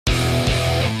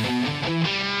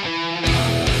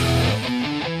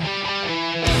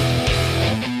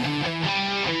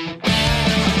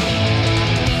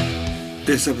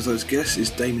This episode's guest is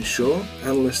Damien Shaw,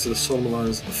 analyst of the Solomon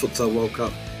Islands Futsal World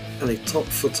Cup and a top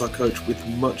futsal coach with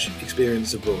much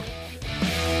experience abroad.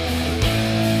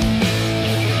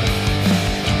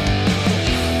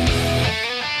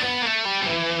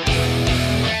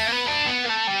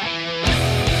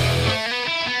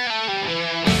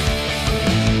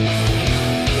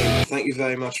 Thank you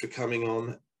very much for coming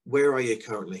on. Where are you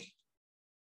currently?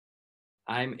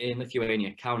 I'm in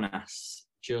Lithuania, Kaunas,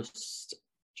 just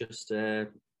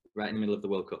right in the middle of the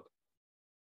World Cup.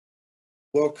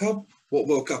 World Cup? What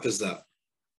World Cup is that?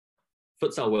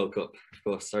 Futsal World Cup, of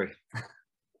course, sorry.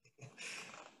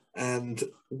 And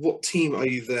what team are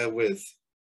you there with?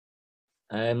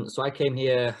 So I came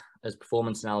here as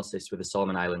performance analysis with the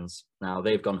Solomon Islands. Now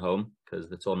they've gone home because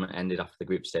the tournament ended after the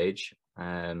group stage.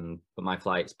 But my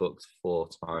flight's booked for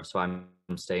tomorrow, so I'm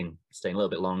staying a little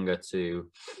bit longer to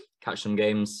catch some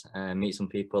games, meet some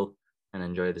people, and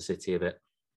enjoy the city a bit.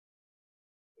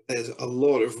 There's a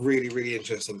lot of really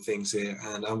interesting things here,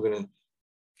 and I'm going to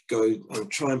go and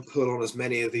try and pull on as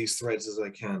many of these threads as I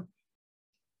can.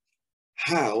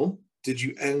 How did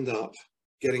you end up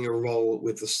getting a role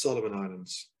with the Solomon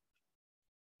Islands?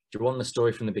 Do you want the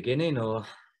story from the beginning, or?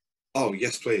 Oh,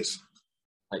 yes, please.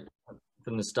 Like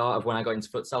from the start of when I got into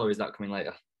futsal, or is that coming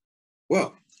later?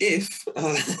 Well, if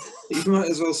you might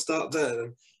as well start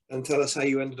there and tell us how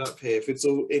you ended up here. If it's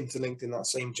all interlinked in that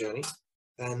same journey,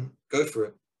 then go for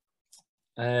it.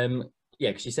 Yeah,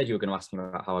 because you said you were going to ask me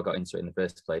about how I got into it in the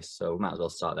first place, so we might as well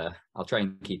start there. I'll try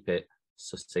and keep it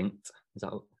succinct. Is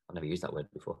that? I've never used that word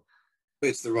before.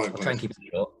 It's the right I'll way. try and keep it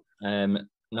short.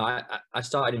 No, I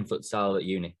started in futsal at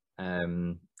uni.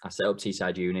 I set up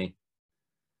Teesside Uni.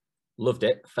 Loved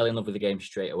it. Fell in love with the game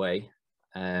straight away.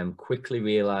 Quickly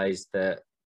realised that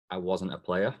I wasn't a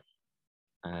player.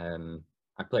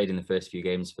 I played in the first few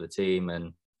games for the team,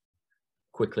 and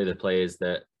quickly the players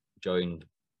that joined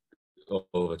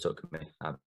overtook me.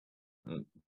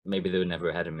 Maybe they were never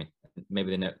ahead of me.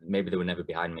 Maybe they were never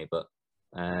behind me. But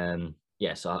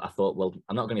yeah, so I thought, well,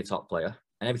 I'm not going to be a top player.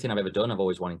 And everything I've ever done, I've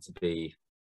always wanted to be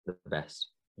the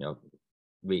best. You know,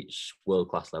 reach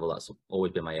world-class level. That's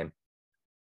always been my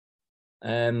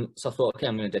aim. So I thought, okay,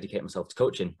 I'm going to dedicate myself to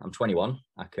coaching. I'm 21.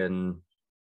 I can,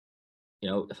 you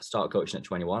know, if I start coaching at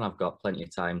 21, I've got plenty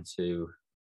of time to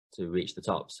reach the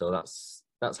top. So that's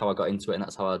how I got into it, and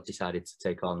that's how I decided to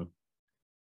take on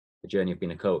the journey of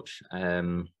being a coach.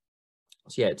 So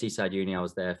yeah, at Teesside Uni, I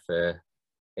was there for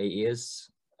 8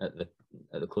 years at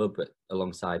the club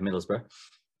alongside Middlesbrough,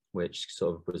 which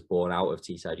sort of was born out of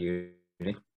Teesside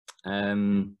Uni.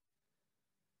 And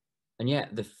yeah,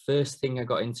 the first thing I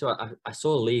got into, I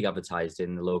saw a league advertised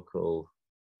in the local,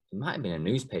 it might have been a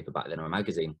newspaper back then or a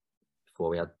magazine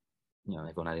before we had, you know,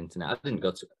 everyone had internet.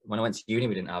 When I went to uni,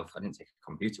 I didn't take a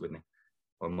computer with me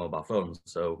or a mobile phone.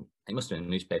 So it must have been a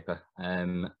newspaper.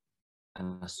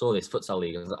 And I saw this futsal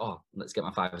league. I was like, oh, let's get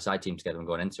my five-a-side team together and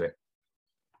go and enter it.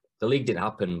 The league didn't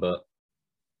happen, but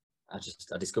I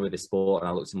discovered this sport and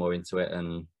I looked more into it,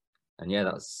 and yeah,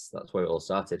 that's where it all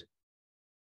started.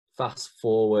 Fast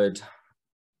forward,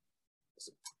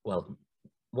 well,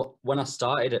 when I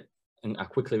started it, I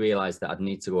quickly realised that I'd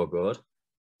need to go abroad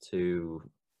to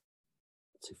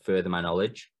further my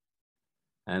knowledge.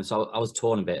 And so I was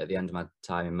torn a bit at the end of my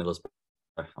time in Middlesbrough.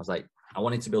 I was like, I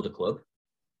wanted to build a club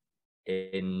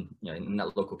in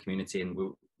that local community, and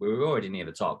we were already near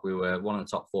the top. We were one of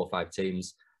the top 4 or 5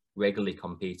 teams, regularly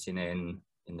competing in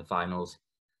the finals.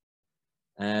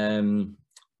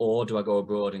 Or do I go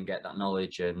abroad and get that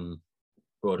knowledge and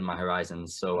broaden my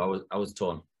horizons? So I was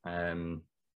torn. I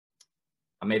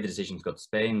made the decision to go to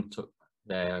Spain.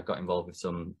 I got involved with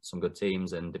some good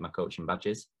teams and did my coaching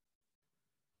badges.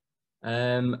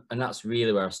 And that's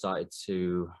really where I started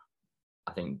to,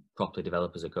 I think, properly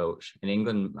develop as a coach. In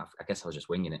England, I guess I was just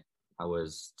winging it. I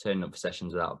was turning up for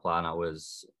sessions without a plan. I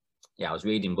was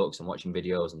reading books and watching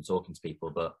videos and talking to people,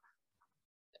 but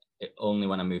only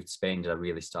when I moved to Spain did I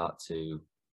really start to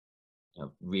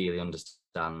really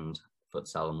understand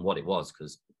futsal and what it was.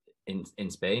 Because in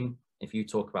Spain, if you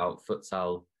talk about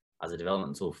futsal as a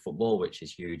developmental football, which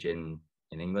is huge in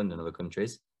England and other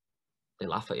countries, they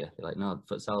laugh at you. They're like, no,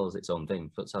 futsal is its own thing.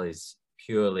 Futsal is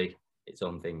purely its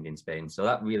own thing in Spain. So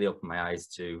that really opened my eyes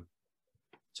to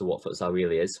what futsal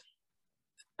really is.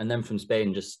 And then from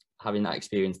Spain, just having that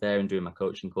experience there and doing my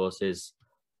coaching courses,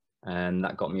 and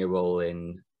that got me a role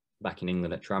back in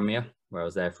England at Tranmere, where I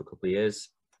was there for a couple of years.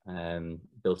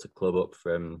 Built a club up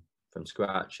from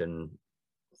scratch and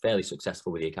fairly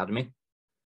successful with the academy.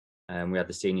 We had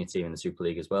the senior team in the Super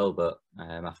League as well, but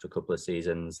after a couple of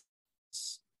seasons,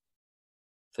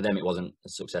 for them it wasn't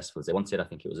as successful as they wanted. I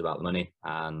think it was about the money,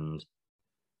 and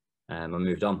I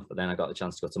moved on, but then I got the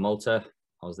chance to go to Malta.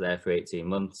 I was there for 18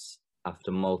 months.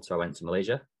 After Malta, I went to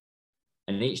Malaysia.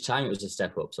 And each time it was a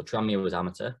step up. So Tranmere was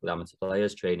amateur, with amateur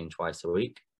players training twice a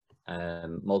week.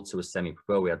 Malta was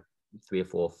semi-pro. We had 3 or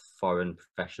 4 foreign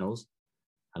professionals,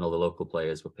 and all the local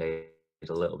players were paid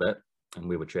a little bit. And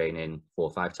we were training 4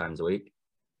 or 5 times a week.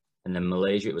 And then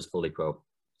Malaysia, it was fully pro.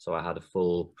 So I had a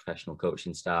full professional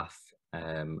coaching staff,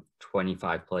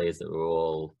 25 players that were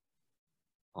all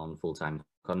on full-time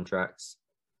contracts.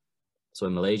 So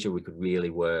in Malaysia, we could really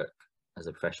work as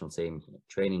a professional team,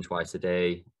 training twice a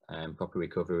day, proper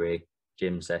recovery,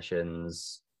 gym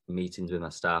sessions, meetings with my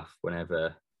staff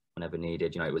whenever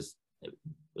needed. You know, it was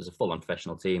a full-on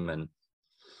professional team. And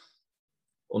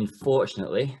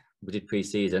unfortunately, we did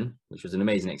pre-season, which was an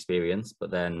amazing experience,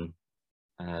 but then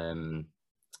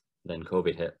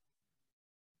COVID hit.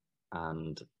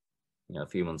 And, you know, a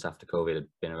few months after COVID had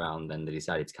been around, then they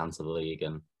decided to cancel the league.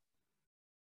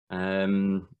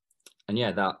 And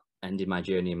yeah, that ended my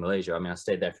journey in Malaysia. I mean, I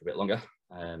stayed there for a bit longer,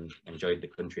 enjoyed the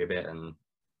country a bit. And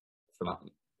for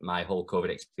my whole COVID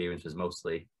experience was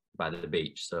mostly by the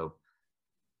beach. So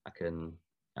I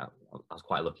was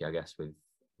quite lucky, I guess, with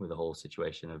the whole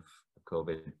situation of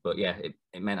COVID. But yeah,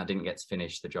 it meant I didn't get to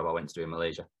finish the job I went to do in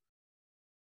Malaysia.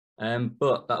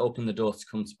 But that opened the door to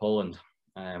come to Poland,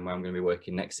 where I'm going to be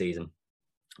working next season.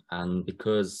 And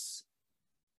because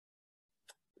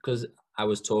I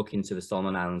was talking to the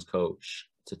Solomon Islands coach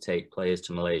to take players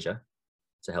to Malaysia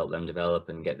to help them develop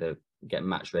and get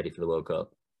match ready for the World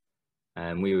Cup,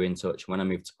 and we were in touch. When I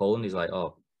moved to Poland, he's like,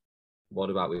 "Oh, what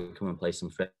about we come and play some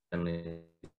friendly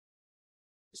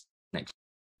next?"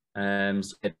 And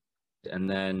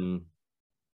then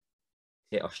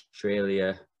hit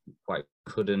Australia.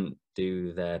 Couldn't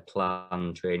do their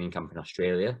planned training camp in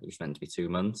Australia, which was meant to be 2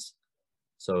 months.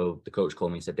 So the coach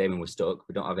called me and said, "Damien, we're stuck.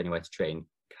 We don't have anywhere to train.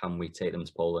 Can we take them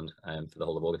to Poland for the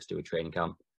whole of August to do a training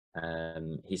camp?"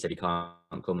 He said he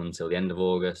can't come until the end of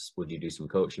August. Would you do some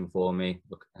coaching for me?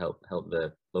 Help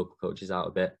the local coaches out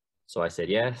a bit. So I said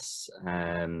yes.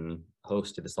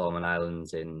 Hosted the Solomon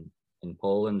Islands in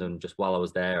Poland, and just while I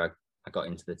was there, I got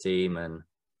into the team and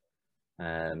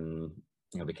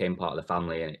you know, became part of the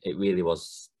family. And it really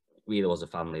was a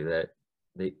family. That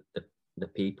the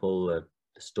people, the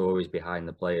stories behind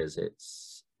the players,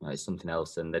 it's something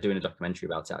else. And they're doing a documentary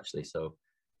about it actually. So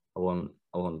I won't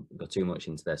go too much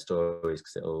into their stories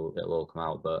because it'll all come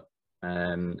out. But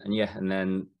and yeah, and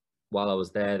then while I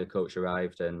was there, the coach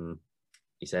arrived and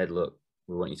he said, "Look,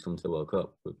 we want you to come to the World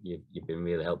Cup. You've been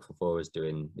really helpful for us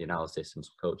doing the analysis and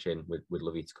some coaching. We'd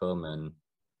love you to come." And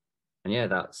yeah,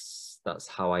 that's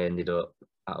how I ended up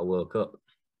at a World Cup.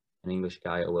 An English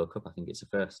guy at a World Cup. I think it's a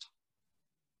first.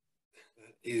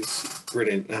 That is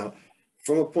brilliant. Now,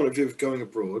 from a point of view of going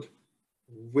abroad,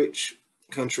 which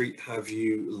country have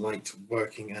you liked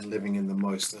working and living in the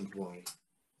most, and why?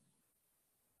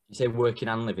 You say working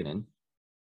and living in?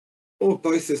 Or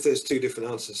both, if there's 2 different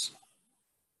answers.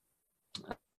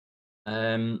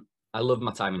 I love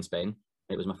my time in Spain.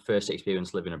 It was my first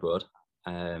experience living abroad.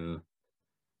 I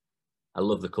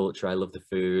love the culture. I love the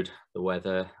food, the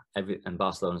weather. And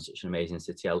Barcelona is such an amazing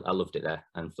city. I loved it there.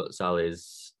 And futsal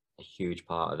is a huge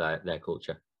part of their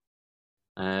culture.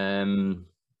 I'm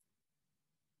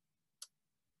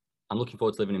looking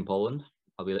forward to living in Poland.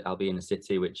 I'll be in a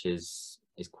city which is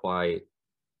quite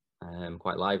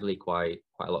lively, quite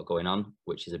a lot going on,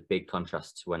 which is a big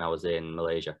contrast to when I was in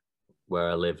Malaysia, where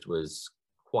I lived was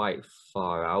quite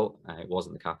far out. It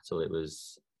wasn't the capital.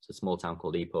 It's a small town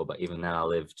called Ipoh, but even then I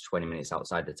lived 20 minutes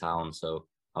outside the town, so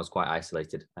I was quite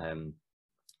isolated.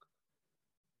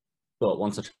 But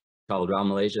once I travelled around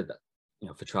Malaysia,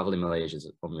 for travelling, Malaysia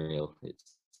is unreal.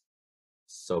 It's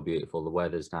so beautiful. The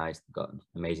weather's nice. They've got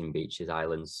amazing beaches,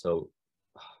 islands. So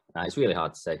it's really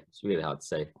hard to say.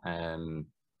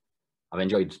 I've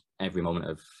enjoyed every moment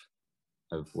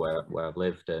of where I've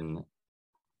lived,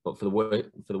 but for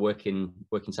the working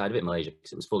side of it, Malaysia,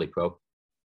 because it was fully pro.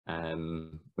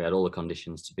 We had all the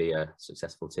conditions to be a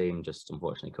successful team. Just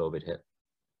unfortunately, COVID hit.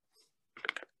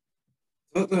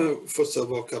 At the Futsal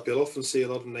World Cup, you'll often see a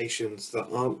lot of nations that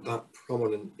aren't that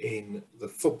prominent in the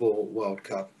Football World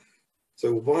Cup.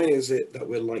 So why is it that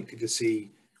we're likely to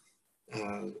see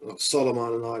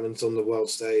Solomon Islands on the world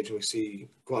stage, and we see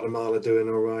Guatemala doing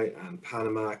all right, and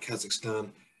Panama,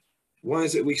 Kazakhstan? Why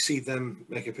is it we see them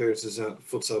make appearances at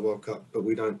Futsal World Cup, but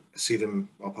we don't see them,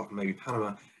 apart from maybe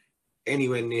Panama,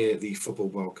 anywhere near the Football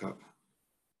World Cup?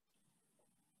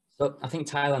 So I think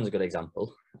Thailand's a good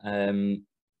example.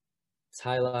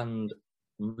 Thailand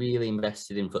really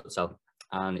invested in futsal,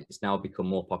 and it's now become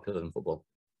more popular than football.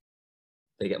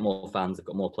 they get more fans, they've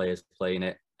got more players playing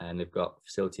it, and they've got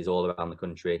facilities all around the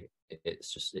country.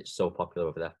 It's so popular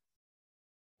over there.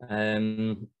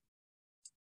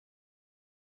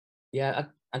 Yeah,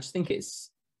 I just think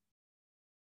it's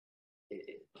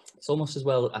almost as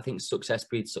well. I think success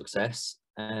breeds success,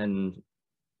 and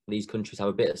these countries have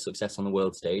a bit of success on the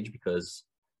world stage because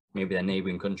maybe their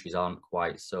neighbouring countries aren't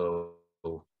quite so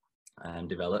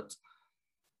developed,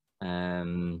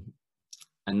 and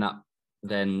that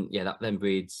then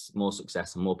breeds more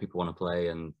success and more people want to play,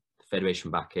 and the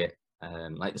federation back it.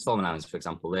 Like the Solomon Islands, for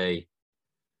example, in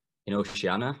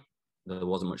Oceania, there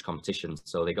wasn't much competition,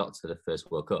 so they got to the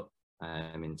first World Cup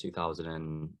in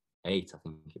 2008, I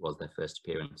think it was their first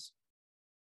appearance.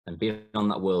 And being on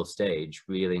that world stage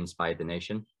really inspired the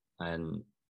nation, and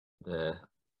the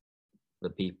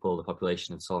people, the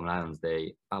population of Solomon Islands,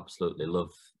 they absolutely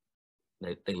love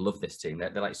this team.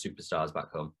 They're like superstars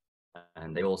back home,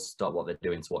 and they all stop what they're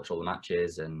doing to watch all the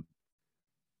matches, and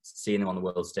seeing them on the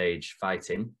world stage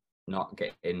fighting, not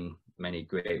getting many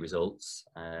great results,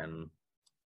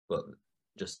 but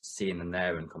just seeing them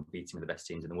there and competing with the best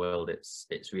teams in the world, it's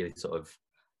really sort of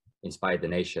inspired the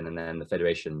nation. And then the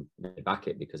federation, they back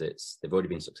it because they've already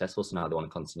been successful, so now they want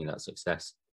to continue that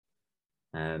success.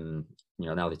 Now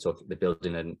they're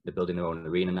building their own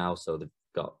arena now, so they've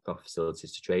got proper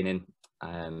facilities to train in,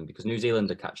 because New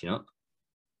Zealand are catching up,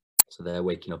 so they're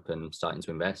waking up and starting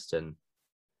to invest. And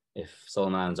if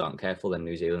Solomon Islands aren't careful, then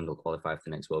New Zealand will qualify for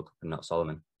the next World Cup and not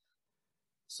Solomon.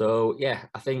 So yeah,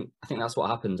 I think that's what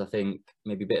happens. I think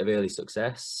maybe a bit of early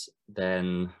success,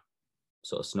 then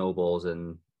sort of snowballs,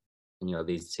 and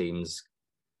these teams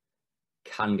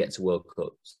can get to World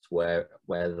Cups where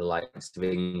the likes of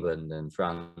England and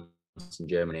France and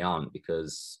Germany aren't,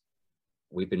 because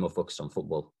we've been more focused on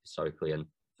football historically, and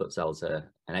futsal's an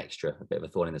extra, a bit of a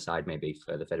thorn in the side maybe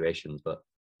for the federations. But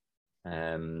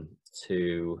so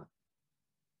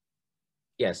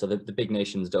the big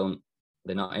nations they're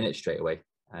not in it straight away,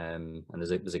 and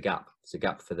there's a gap. There's a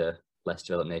gap for the less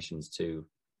developed nations to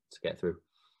get through.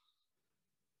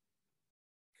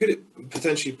 Could it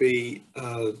potentially be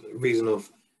a reason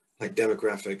of like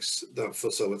demographics that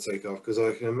futsal would take off? Because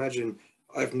I can imagine,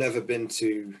 I've never been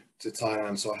to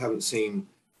Thailand, so I haven't seen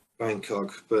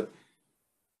Bangkok, but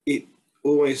it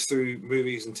always, through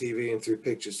movies and TV and through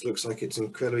pictures, looks like it's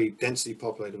incredibly densely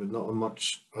populated with not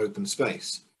much open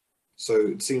space. So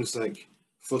it seems like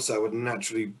futsal would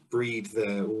naturally breed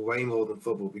there way more than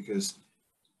football, because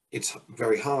it's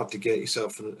very hard to get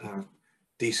yourself a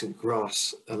decent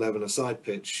grass 11-a-side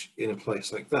pitch in a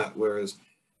place like that, whereas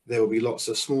there will be lots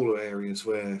of smaller areas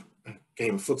where a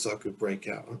game of futsal could break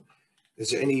out. Is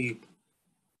there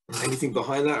anything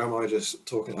behind that, or am I just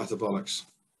talking utter bollocks?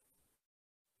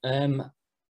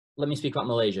 Let me speak about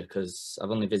Malaysia, because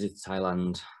I've only visited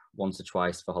Thailand once or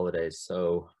twice for holidays.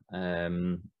 So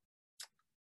in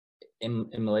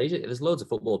Malaysia, there's loads of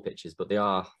football pitches, but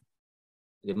they're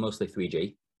mostly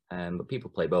 3G. But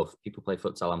people play both. People play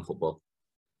futsal and football.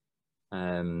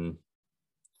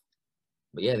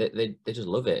 But yeah, they just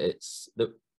love it. It's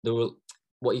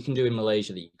what you can do in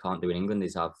Malaysia that you can't do in England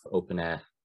is have open air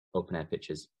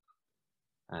pitches.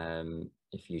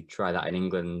 If you try that in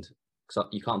England, because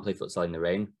you can't play futsal in the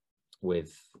rain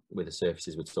with the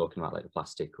surfaces we're talking about, like the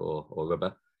plastic or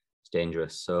rubber. It's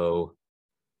dangerous. So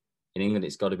in England,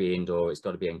 it's got to be indoor. It's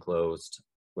got to be enclosed.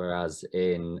 Whereas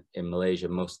in Malaysia,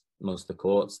 most of the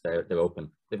courts they're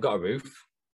open. They've got a roof,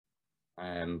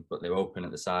 but they're open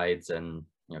at the sides, and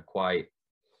quite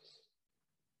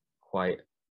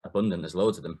abundant. There's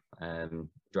loads of them.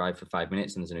 Drive for 5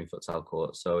 minutes and there's a new futsal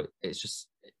court. So it's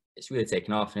really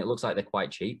taken off, and it looks like they're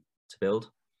quite cheap to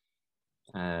build.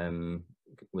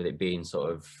 With it being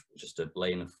sort of just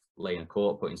laying a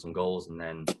court, putting some goals, and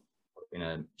then putting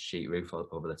a sheet roof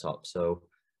over the top. So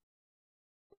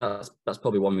that's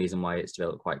probably one reason why it's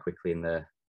developed quite quickly in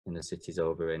the cities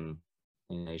over in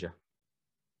Asia.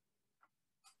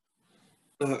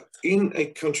 In a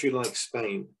country like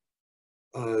Spain,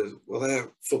 well,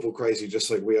 they're football crazy just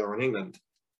like we are in England,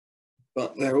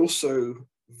 but they're also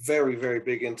very, very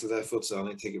big into their futsal.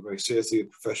 They take it very seriously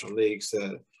with professional leagues.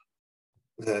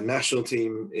 Their national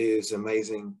team is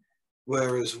amazing,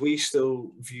 whereas we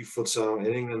still view futsal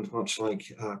in England much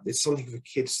like it's something for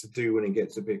kids to do when it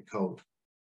gets a bit cold.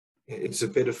 It's a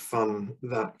bit of fun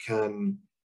that can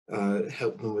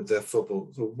help them with their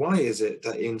football. So why is it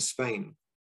that in Spain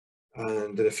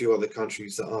and in a few other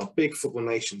countries that are big football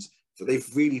nations, that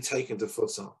they've really taken to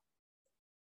futsal?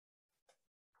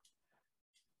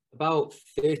 About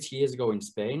 30 years ago in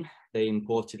Spain, they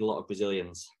imported a lot of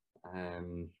Brazilians.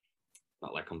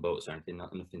 Not like on boats or anything,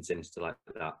 nothing sinister like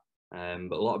that.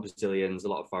 But a lot of Brazilians, a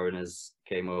lot of foreigners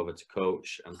came over to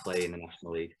coach and play in the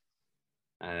National League.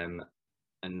 And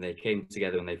they came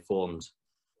together and they formed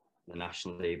the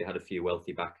National League. They had a few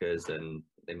wealthy backers and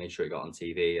they made sure it got on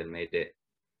TV and made it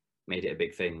a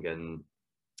big thing.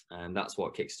 And that's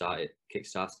what kickstarted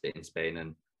it in Spain.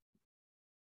 And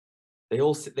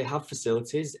they have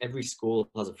facilities. Every school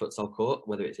has a futsal court,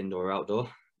 whether it's indoor or outdoor.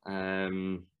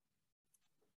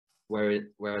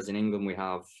 Whereas in England we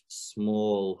have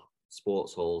small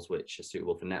sports halls which are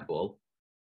suitable for netball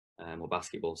or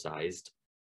basketball sized,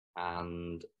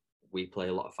 and we play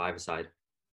a lot of five-a-side.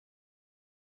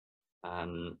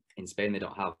 And in Spain they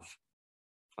don't have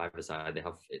five-a-side. They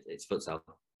have it's futsal.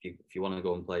 If you want to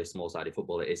go and play small-sided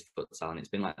football, it is futsal, and it's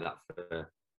been like that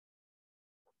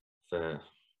for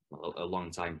a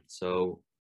long time. So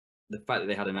the fact that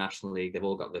they had a national league, they've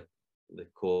all got the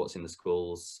courts in the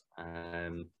schools.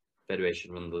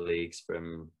 Federation run the leagues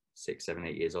from 6, 7,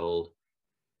 8 years old,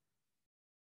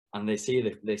 and they see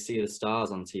the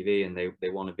stars on TV, and they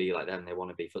want to be like them. They want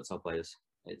to be futsal players.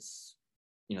 It's,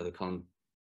 you know,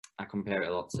 I compare it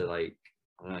a lot to, like,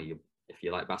 I don't know, if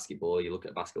you like basketball, you look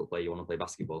at a basketball player, you want to play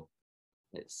basketball.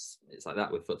 It's like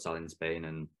that with futsal in Spain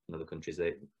and in other countries.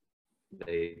 I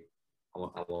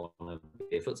want to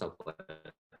be a futsal player.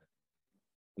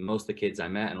 And most of the kids I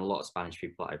met, and a lot of Spanish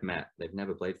people that I've met, they've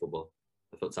never played football.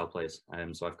 The futsal players.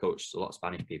 So I've coached a lot of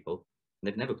Spanish people, and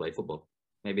they've never played football.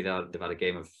 Maybe they've had a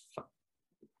game of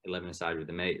 11-a-side with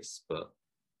the mates, but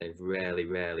they've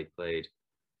rarely played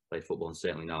football, and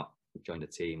certainly not joined a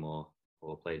team or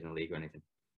played in a league or anything.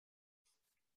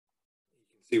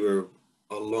 You can see we're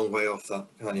a long way off that,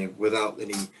 can't you? Without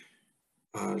any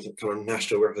kind of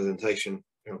national representation,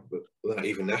 you know, without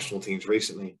even national teams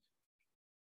recently.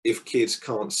 If kids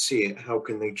can't see it, how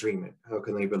can they dream it? How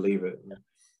can they believe it?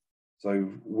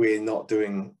 So we're not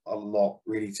doing a lot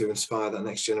really to inspire that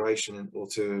next generation or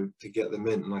to get them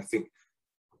in. And I think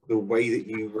the way that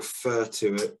you refer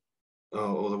to it,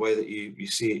 or the way that you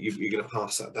see it, you're going to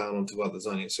pass that down onto others,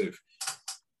 aren't you? So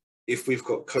if we've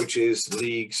got coaches,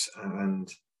 leagues,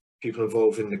 and people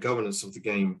involved in the governance of the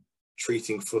game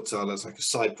treating futsal as like a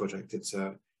side project, it's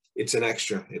an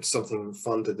extra, it's something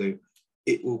fun to do,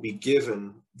 it will be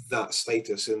given that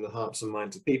status in the hearts and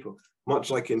minds of people,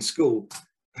 much like in school.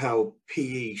 How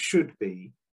PE should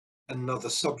be another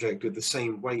subject with the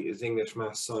same weight as English,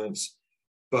 maths, science,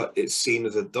 but it's seen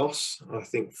as a DOS. I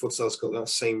think futsal's got that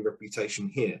same reputation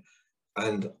here,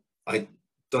 and I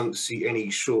don't see any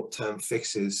short-term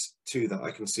fixes to that.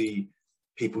 I can see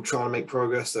people trying to make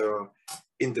progress. There are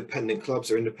independent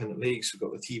clubs or independent leagues. We've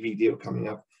got the TV deal coming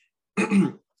up,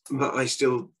 but I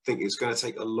still think it's going to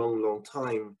take a long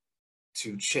time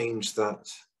to change that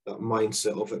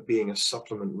mindset of it being a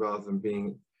supplement rather than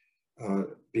being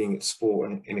its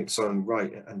sport in its own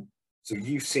right. And so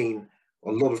you've seen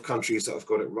a lot of countries that have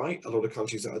got it right, a lot of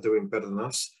countries that are doing better than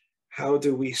us. How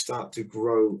do we start to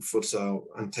grow futsal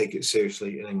and take it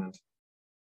seriously in England?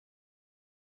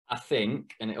 I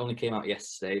think, and it only came out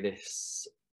yesterday,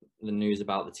 the news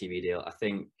about the TV deal, I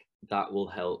think that will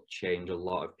help change a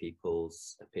lot of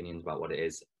people's opinions about what it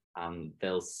is. And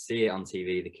they'll see it on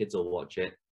TV, the kids will watch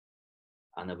it,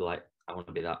 and they'll be like, I want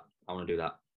to be that, I want to do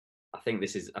that. I think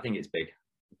it's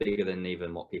bigger than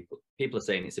even what people are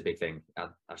saying. It's a big thing. I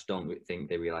just don't think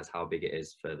they realise how big it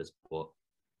is for the sport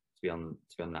to be on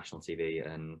national TV,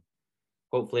 and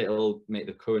hopefully it'll make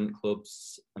the current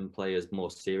clubs and players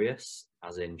more serious,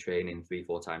 as in training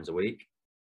 3-4 times a week,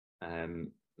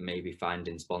 maybe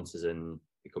finding sponsors and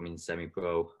becoming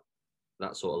semi-pro,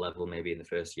 that sort of level, maybe in the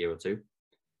first year or two.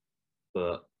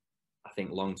 But I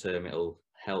think long term it'll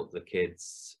help the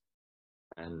kids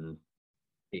and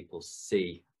people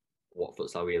see what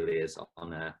futsal really is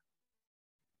on a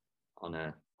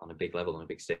big level, on a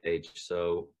big stage.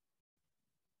 So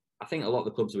I think a lot of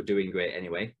the clubs were doing great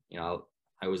anyway. You know,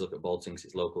 I always look at Bolton because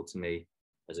it's local to me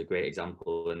as a great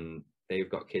example, and they've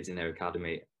got kids in their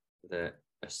academy that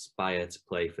aspire to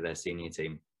play for their senior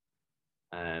team.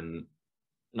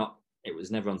 It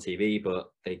was never on TV,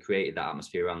 but they created that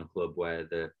atmosphere around the club where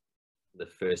the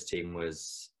first team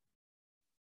was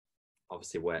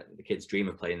obviously where the kids dream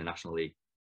of playing the National League,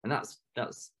 and that's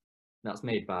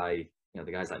made by, you know,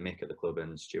 the guys like Mick at the club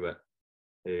and Stuart,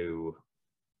 who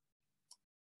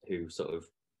sort of,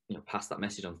 you know, pass that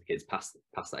message on to the kids, pass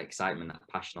that excitement, that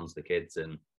passion on to the kids,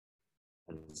 and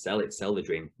sell the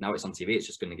dream. Now it's on TV, it's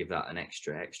just going to give that an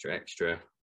extra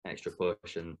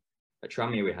push. And at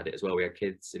Tranmere we had it as well. We had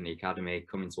kids in the academy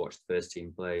coming to watch the first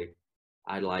team play,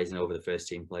 idolising over the first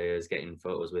team players, getting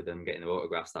photos with them, getting their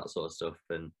autographs, that sort of stuff.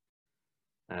 And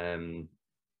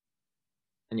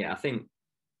yeah, I think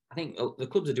the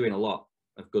clubs are doing a lot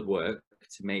of good work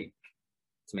to make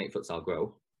make futsal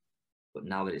grow. But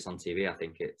now that it's on TV, I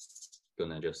think it's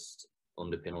gonna just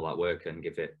underpin all that work and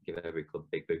give every club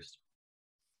a big boost.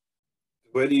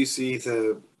 Where do you see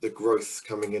the growth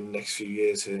coming in the next few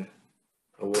years here?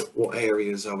 Or what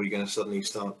areas are we going to suddenly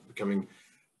start becoming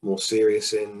more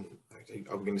serious in?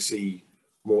 Are we going to see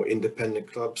more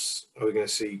independent clubs? Are we going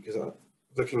to see, because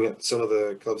looking at some of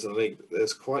the clubs in the league,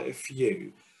 there's quite a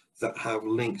few that have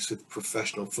links with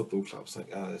professional football clubs.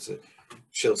 Like there's a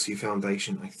Chelsea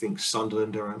Foundation. I think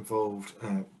Sunderland are involved.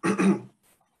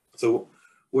 So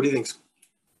what do you think?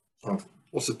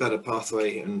 What's a better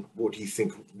pathway, and what do you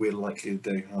think we're likely to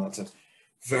do? That's a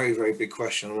very, very big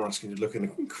question. I'm asking you to look in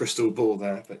a crystal ball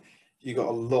there, but you've got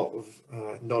a lot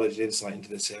of knowledge and insight into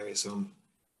this area, so I'm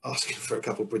asking for a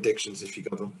couple of predictions if you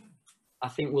got them. I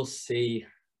think we'll see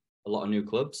a lot of new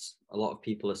clubs, a lot of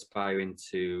people aspiring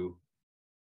to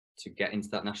get into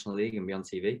that National League and be on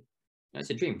TV. It's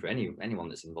a dream for anyone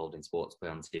that's involved in sports to play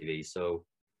on TV. So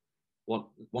one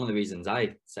of the reasons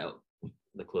I set up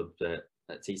the club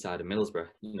at Teesside and Middlesbrough,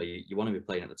 you want to be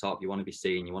playing at the top, you want to be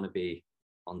seen, you want to be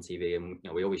on TV, and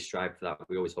we always strive for that,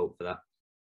 we always hope for that.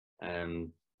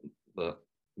 But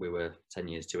we were 10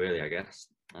 years too early, I guess.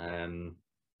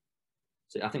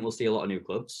 So I think we'll see a lot of new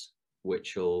clubs,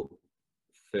 which will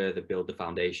further build the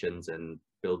foundations and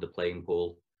build the playing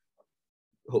pool.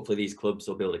 Hopefully these clubs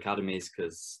will build academies,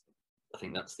 because I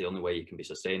think that's the only way you can be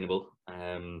sustainable,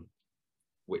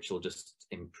 which will just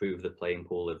improve the playing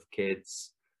pool of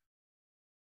kids.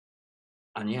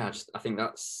 And yeah, I think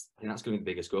that's going to be the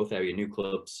biggest growth area: new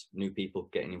clubs, new people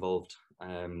getting involved,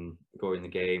 growing the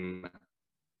game.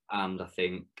 And I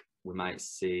think we might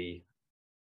see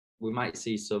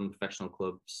some professional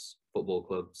clubs, football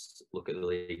clubs, look at the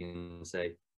league and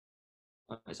say,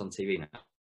 oh, it's on TV now.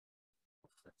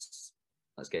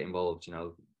 Let's get involved.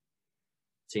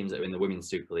 Teams that are in the Women's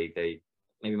Super League,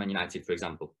 maybe Man United, for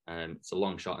example, it's a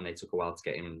long shot and they took a while to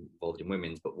get involved in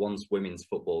women's, but once women's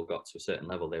football got to a certain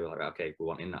level, they were like, okay, we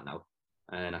want in that now.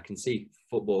 And I can see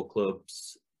football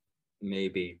clubs,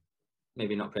 maybe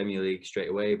not Premier League straight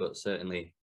away, but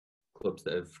certainly clubs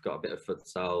that have got a bit of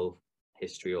futsal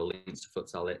history or links to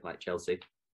futsal, like Chelsea,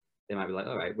 they might be like,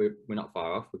 all right, we're not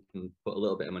far off, we can put a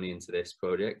little bit of money into this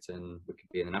project and we could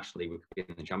be in the National League, we could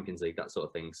be in the Champions League, that sort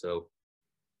of thing. So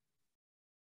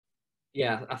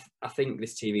yeah, I think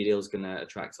this TV deal is going to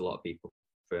attract a lot of people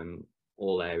from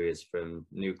all areas, from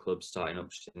new clubs starting up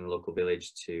in the local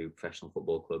village to professional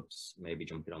football clubs maybe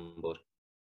jumping on board.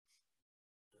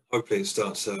 Hopefully it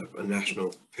starts a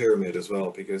national pyramid as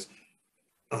well, because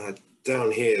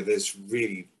down here there's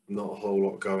really not a whole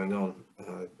lot going on.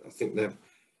 I think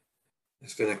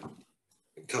there's been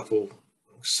a couple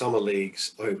summer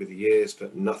leagues over the years,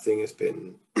 but nothing has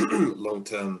been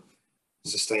long-term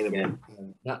sustainable.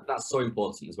 Yeah, that's so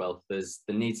important as well. There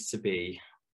needs to be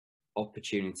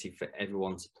opportunity for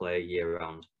everyone to play year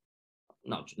round,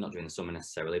 not during the summer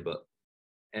necessarily, but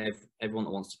everyone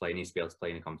that wants to play needs to be able to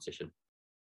play in a competition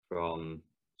from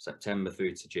September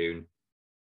through to June.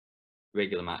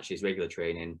 Regular matches, regular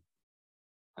training,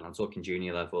 and I'm talking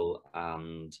junior level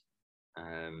and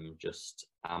just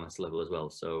amateur level as well.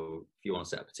 So if you want to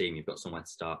set up a team, you've got somewhere to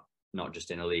start, not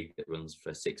just in a league that runs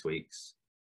for 6 weeks.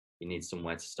 You need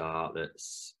somewhere to start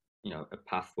that's, a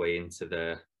pathway into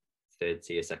the third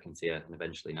tier, second tier, and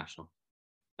eventually national.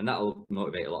 And that will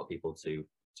motivate a lot of people to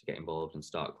get involved and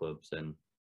start clubs. And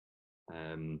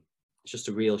it's just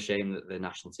a real shame that the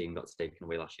national team got taken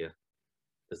away last year,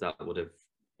 because that would have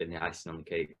been the icing on the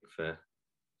cake for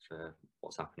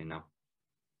what's happening now.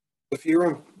 If your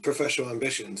own professional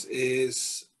ambitions,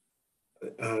 is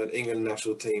England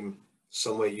national team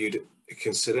somewhere you'd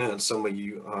consider and somewhere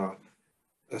you are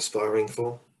aspiring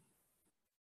for?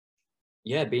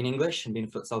 Yeah, being English and being a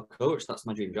futsal coach, that's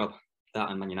my dream job.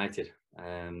 That and Man United.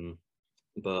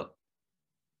 But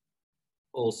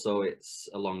also it's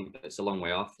a long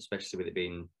way off, especially with it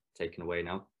being taken away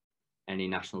now. Any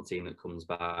national team that comes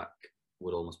back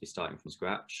would almost be starting from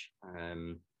scratch.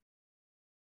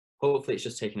 Hopefully it's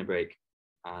just taking a break,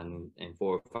 and in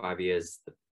 4 or 5 years,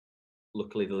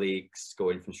 luckily the league's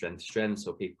going from strength to strength,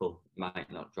 so people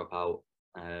might not drop out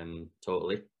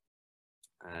totally.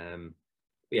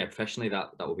 But yeah, professionally, that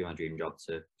would be my dream job,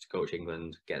 to coach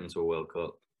England, get them to a World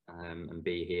Cup, and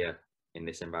be here in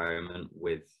this environment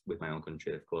with my own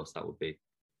country. Of course, that would be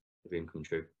a dream come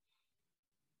true.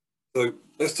 So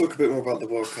let's talk a bit more about the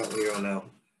World Cup we are now.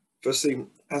 Firstly,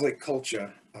 as a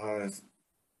culture,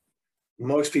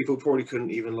 most people probably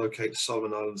couldn't even locate the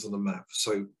Solomon Islands on the map.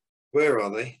 So where are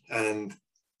they, and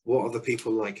what are the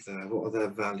people like there? What are their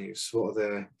values? What are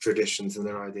their traditions and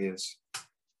their ideas?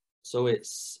 So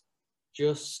it's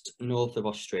just north of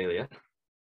Australia.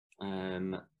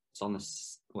 It's on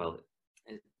this. Well,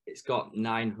 it's got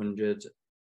 900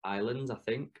 islands, I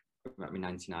think. Maybe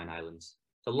 99 islands.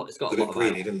 So it's got a lot of greeny,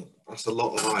 islands. didn't it? That's a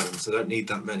lot of islands. They don't need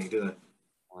that many, do they?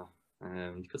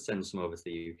 You could send some over to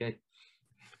the UK.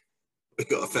 We've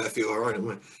got a fair few of our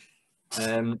own,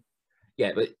 haven't we?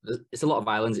 Yeah, but it's a lot of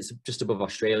islands. It's just above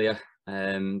Australia.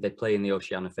 They play in the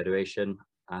Oceania Federation,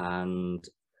 and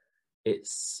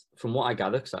it's, from what I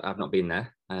gather, because I've not been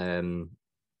there,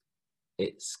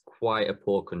 it's quite a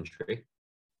poor country.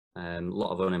 A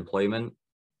lot of unemployment,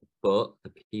 but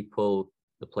the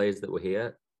players that were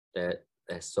here, they're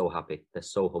so happy. They're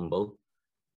so humble,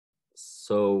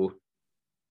 so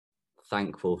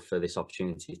thankful for this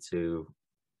opportunity to,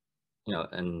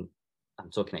 and I'm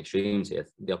talking extremes here,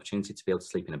 the opportunity to be able to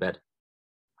sleep in a bed.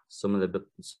 Some of the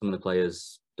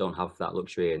players don't have that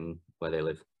luxury in where they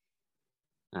live.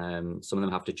 Some of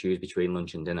them have to choose between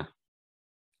lunch and dinner.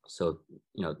 So,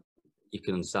 you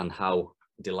can understand how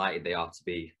delighted they are to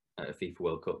be at a FIFA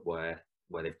World Cup where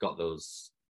they've got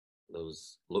those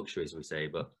luxuries, we say.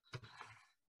 But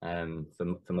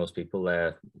for most people,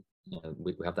 we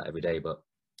have that every day. But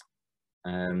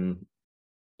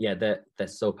yeah, they're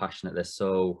so passionate.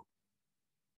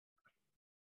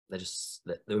 They're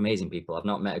amazing people. I've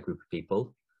not met a group of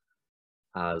people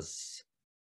as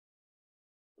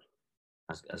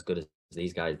good as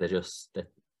these guys. They're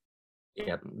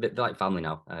like family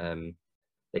now.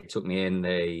 They took me in.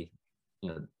 They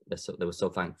were so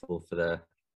thankful for the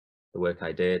work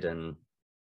I did, and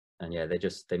yeah, they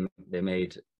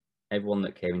made everyone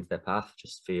that came into their path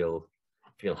just feel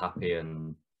happy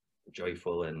and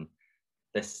joyful. And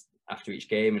this, after each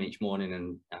game and each morning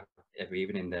and every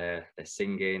evening, they're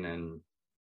singing, and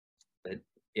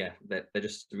they're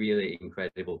just really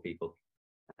incredible people.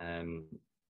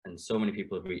 And so many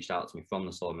people have reached out to me from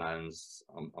the Solomon Islands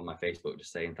on my Facebook,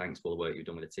 just saying thanks for all the work you've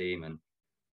done with the team, and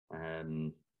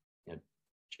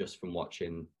just from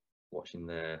watching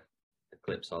the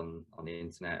clips on the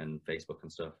internet and Facebook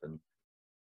and stuff. And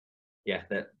yeah,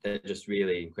 they're just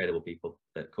really incredible people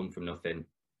that come from nothing,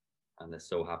 and they're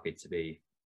so happy to be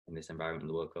in this environment in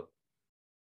the World Cup.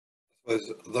 I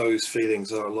suppose those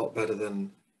feelings are a lot better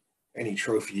than any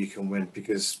trophy you can win,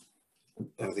 because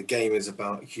the game is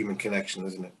about human connection,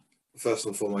 isn't it? First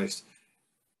and foremost,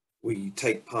 we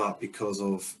take part because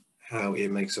of how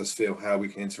it makes us feel, how we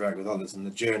can interact with others, and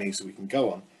the journeys that we can go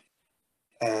on.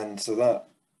 And so that,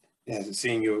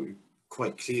 seeing you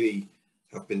quite clearly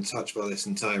have been touched by this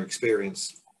entire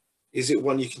experience, is it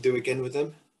one you can do again with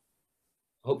them?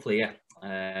 Hopefully, yeah.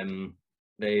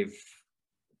 They've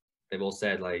all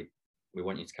said, like, we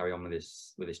want you to carry on with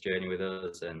this journey with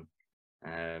us, and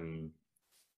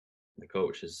the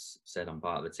coach has said I'm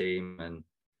part of the team, and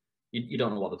you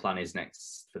don't know what the plan is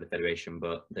next for the federation,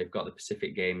 but they've got the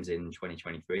Pacific Games in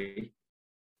 2023,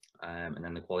 and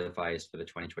then the qualifiers for the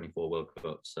 2024 World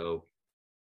Cup. So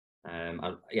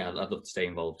I'd love to stay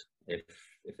involved. If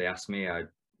they asked me, I'd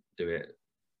do it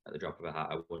at the drop of a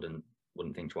hat. I wouldn't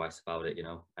think twice about it,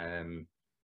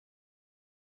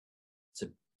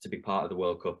 to be part of the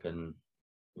World Cup and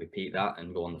repeat that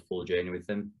and go on the full journey with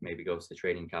them, maybe go to the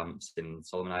training camps in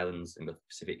Solomon Islands and go to the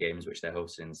Pacific Games, which they're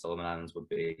hosting in Solomon Islands, would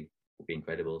be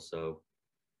incredible. So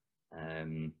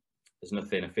there's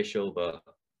nothing official, but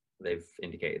they've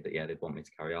indicated that they'd want me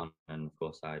to carry on, and of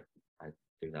course I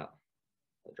do that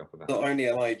at the drop of a hat. Not only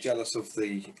am I jealous of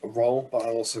the role, but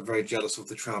I'm also very jealous of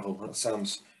the travel. That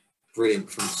sounds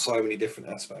brilliant from so many different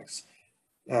aspects.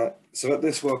 So at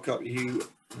this World Cup, you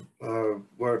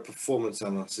were a performance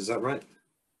analyst, is that right?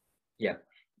 Yeah.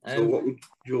 So what would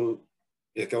your...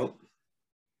 Yeah, go on.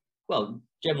 Well,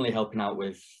 generally helping out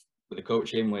with the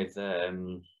coaching, with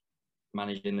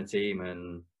managing the team,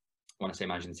 and when I say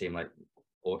managing the team, like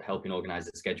helping organise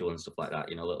the schedule and stuff like that,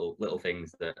 little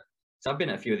things that... So I've been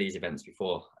at a few of these events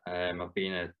before. I've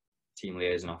been a team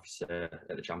liaison officer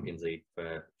at the Champions League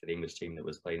for the English team that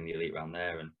was playing in the elite round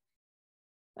there, and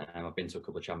I've been to a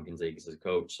couple of Champions Leagues as a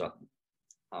coach. So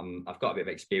I've got a bit of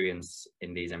experience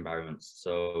in these environments.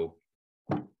 So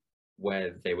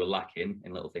where they were lacking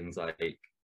in little things like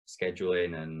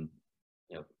scheduling and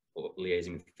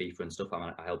liaising with FIFA and stuff,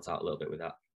 I helped out a little bit with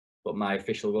that. But my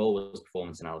official role was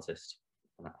performance analyst.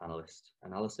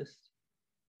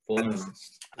 So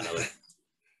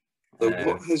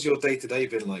what has your day-to-day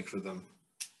been like for them?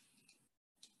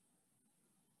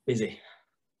 Busy.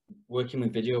 Working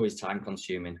with video is time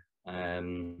consuming.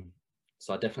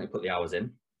 So I definitely put the hours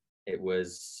in. It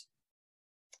was,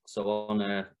 so on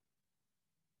a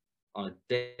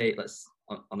day,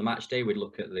 on the match day, we'd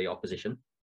look at the opposition,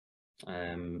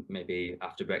 maybe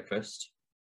after breakfast.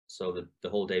 So the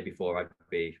whole day before, I'd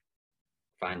be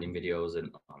finding videos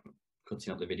and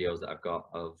cutting up the videos that I've got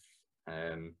of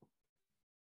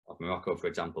Morocco, for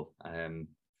example,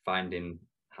 finding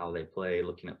how they play,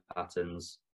 looking at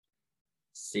patterns,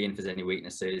 seeing if there's any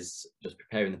weaknesses, just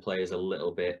preparing the players a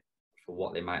little bit for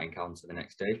what they might encounter the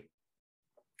next day,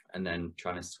 and then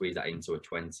trying to squeeze that into a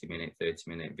 20-minute,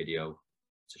 30-minute video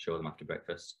to show them after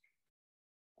breakfast.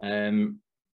 And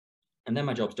then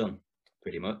my job's done,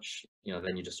 pretty much. You know,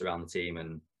 then you're just around the team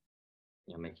and,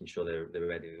 you know, making sure they're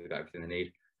ready, they've got everything they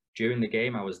need. During the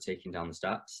game, I was taking down the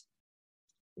stats,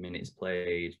 minutes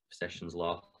played, possessions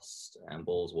lost, and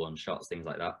balls won, shots, things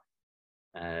like that.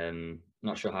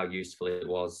 Not sure how useful it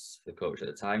was for the coach at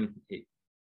the time. You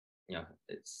know,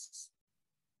 it's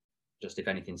just if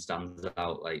anything stands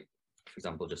out, like, for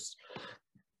example, just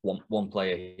one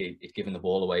player, he'd given the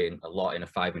ball away a lot in a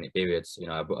 5-minute period. So, you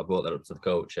know, I brought that up to the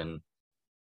coach, and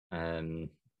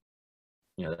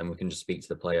you know, then we can just speak to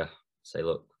the player, say,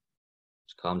 look,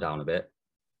 just calm down a bit.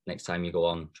 Next time you go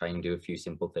on, try and do a few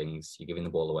simple things. You're giving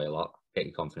the ball away a lot. Get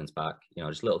your confidence back. You know,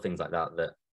 just little things like that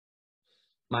that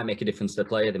might make a difference to the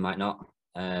player. They might not.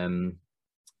 And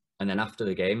then after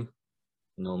the game,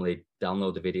 normally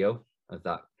download the video of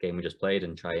that game we just played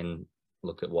and try and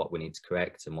look at what we need to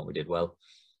correct and what we did well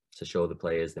to show the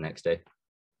players the next day.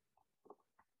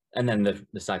 And then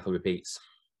the cycle repeats.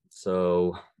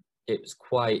 So it was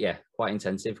quite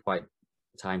intensive, quite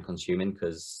time consuming,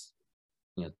 because,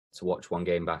 you know, to watch one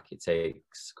game back, it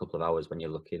takes a couple of hours when you're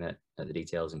looking at the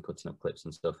details and cutting up clips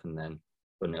and stuff and then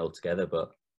putting it all together.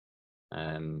 But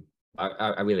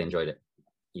I really enjoyed it.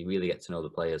 You really get to know the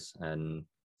players, and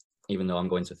even though I'm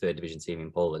going to a 3rd division team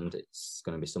in Poland, it's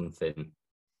going to be something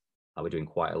I'll be doing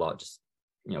quite a lot. Just,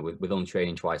 you know, with only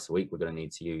training twice a week, we're going to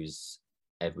need to use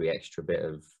every extra bit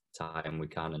of time we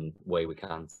can and way we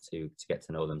can to get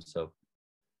to know them. So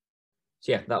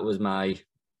yeah, that was my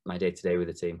day-to-day with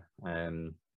the team.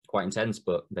 Quite intense,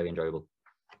 but very enjoyable.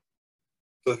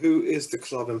 So who is the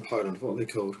club in Poland? What are they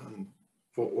called? And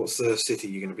what's the city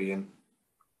you're going to be in?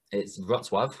 It's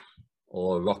Wrocław,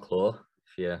 or Wrocław,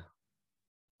 if you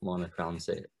want to pronounce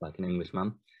it like an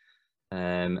Englishman.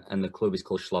 And the club is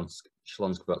called Śląsk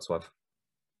Wrocław.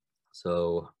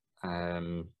 So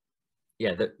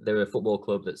yeah, they're a football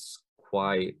club that's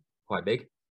quite big.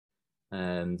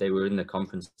 They were in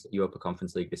the Europa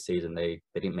Conference League this season. They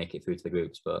didn't make it through to the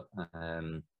groups, but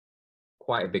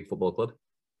quite a big football club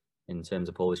in terms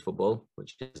of Polish football,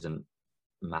 which isn't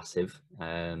massive.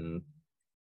 And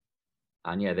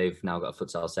yeah, they've now got a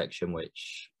futsal section,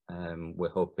 which we're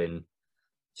hoping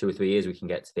 2 or 3 years we can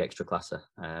get to the Ekstraklasa.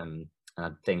 And I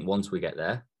think once we get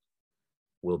there,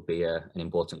 we'll be an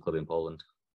important club in Poland.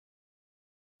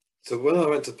 So when I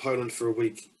went to Poland for a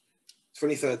week,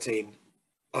 2013,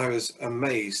 I was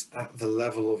amazed at the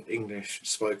level of English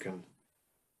spoken.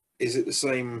 Is it the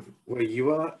same where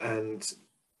you are, and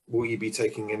will you be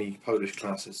taking any Polish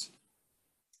classes?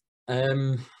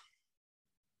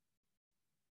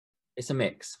 It's a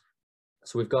mix.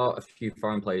 So we've got a few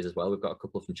foreign players as well. We've got a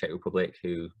couple from Czech Republic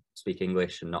who speak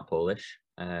English and not Polish.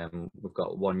 We've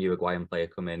got one Uruguayan player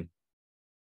coming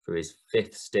for his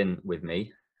 5th stint with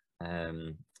me,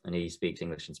 and he speaks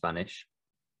English and Spanish.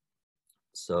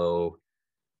 So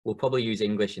we'll probably use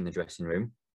English in the dressing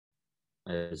room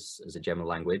as a general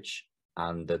language,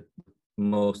 and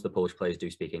most of the Polish players do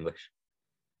speak English.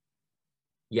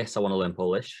 Yes, I want to learn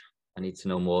Polish. I need to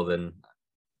know more than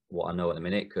what I know at the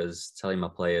minute, because telling my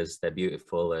players they're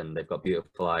beautiful and they've got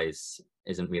beautiful eyes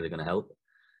isn't really going to help.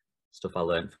 Stuff I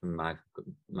learned from my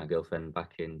girlfriend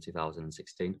back in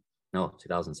 2006,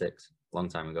 long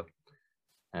time ago.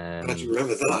 How do you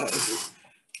remember that?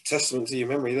 Testament to your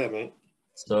memory there, mate.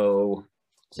 So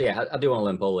yeah, I do want to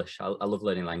learn Polish. I love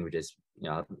learning languages. You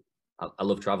know, I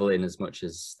love traveling as much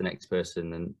as the next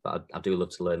person, but I do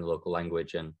love to learn the local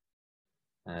language, and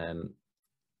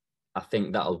I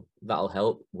think that'll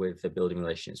help with the building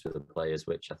relationships with the players,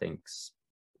 which I think's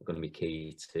going to be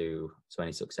key to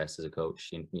any success as a coach.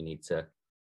 You need to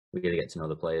really get to know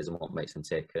the players and what makes them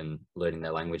tick, and learning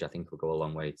their language, I think, will go a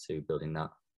long way to building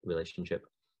that relationship.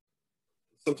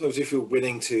 Sometimes if you're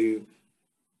willing to,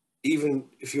 even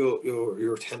if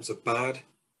your attempts are bad,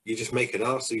 you just make an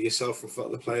ass of yourself in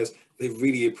front of the players. They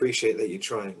really appreciate that you're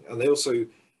trying, and they also,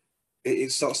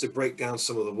 it starts to break down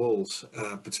some of the walls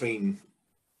between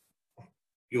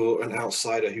you're an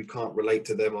outsider who can't relate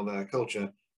to them or their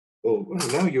culture. Well,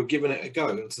 now you're giving it a go,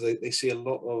 and so they see a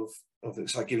lot of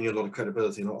it's like giving you a lot of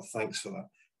credibility and a lot of thanks for that.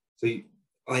 So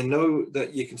I know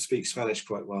that you can speak Spanish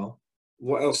quite well.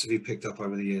 What else have you picked up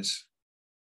over the years?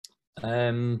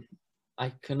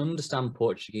 I can understand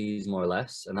Portuguese more or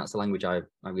less, and that's the language I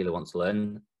really want to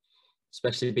learn.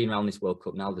 Especially being around this World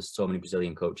Cup now, there's so many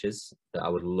Brazilian coaches that I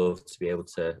would love to be able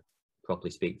to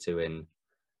properly speak to in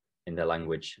their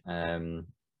language.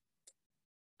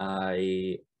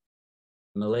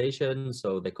 Malaysian,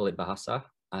 so they call it Bahasa.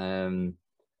 I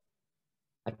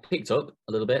picked up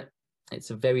a little bit.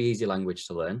 It's a very easy language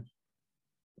to learn,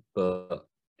 but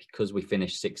because we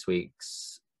finished 6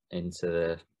 weeks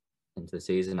into the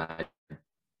season, I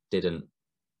didn't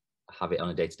have it on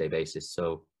a day-to-day basis.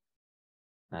 So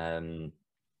yeah,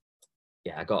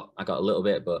 I got a little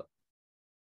bit, but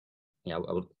yeah,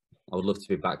 I would love to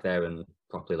be back there and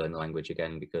properly learn the language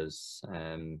again, because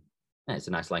yeah, it's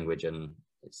a nice language and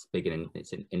it's big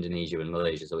it's in Indonesia and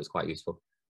Malaysia, so it's quite useful.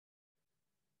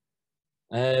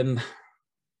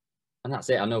 And that's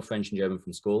it. I know French and German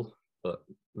from school, but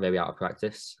very out of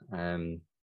practice. And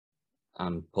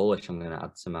Polish, I'm going to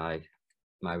add to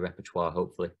my repertoire,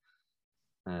 hopefully.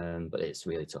 But it's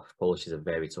really tough. Polish is a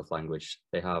very tough language.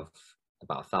 They have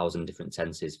about 1,000 different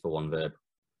tenses for one verb.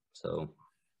 So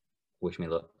wish me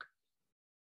luck.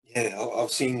 Yeah,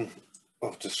 I've seen,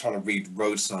 just trying to read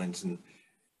road signs and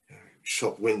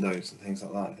shop windows and things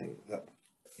like that. I think that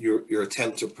your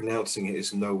attempt at pronouncing it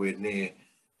is nowhere near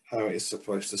how it is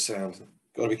supposed to sound.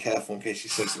 Got to be careful in case you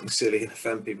say something silly and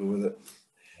offend people with it.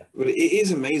 But it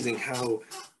is amazing how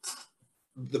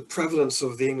the prevalence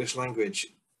of the English language,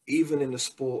 even in a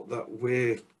sport that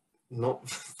we're not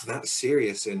that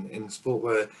serious in sport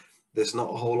where there's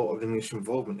not a whole lot of English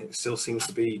involvement, it still seems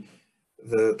to be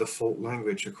the default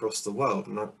language across the world.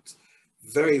 And that's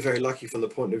very, very lucky from the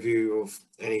point of view of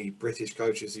any British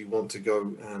coaches who want to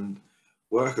go and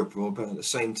work abroad, but at the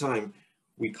same time,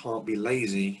 we can't be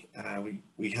lazy.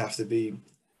 We have to be,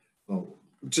 well,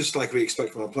 just like we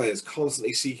expect from our players,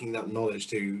 constantly seeking that knowledge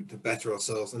to better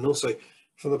ourselves. And also,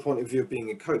 from the point of view of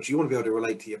being a coach, you want to be able to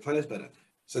relate to your players better.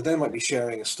 So they might be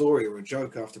sharing a story or a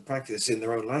joke after practice in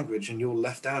their own language, and you're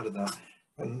left out of that.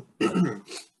 And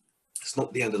it's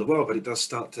not the end of the world, but it does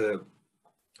start to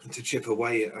chip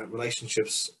away at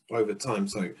relationships over time.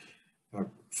 So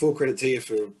full credit to you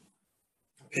for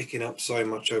picking up so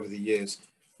much over the years.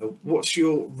 What's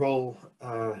your role?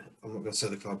 I'm not going to say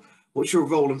the club. What's your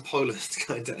role in Poland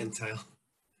going to entail?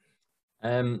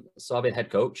 So I'll be head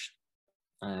coach.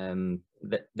 They're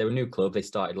a new club. They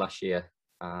started last year,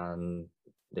 and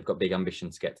they've got big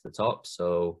ambitions to get to the top.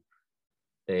 So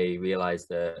they realised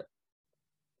that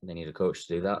they need a coach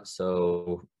to do that.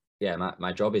 So yeah,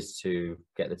 my job is to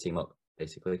get the team up,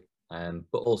 basically,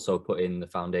 but also put in the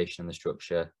foundation and the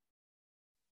structure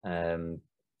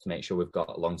to make sure we've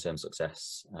got long-term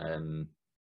success,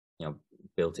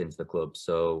 built into the club.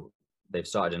 So they've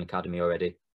started an academy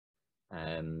already.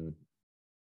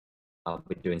 I'll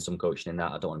be doing some coaching in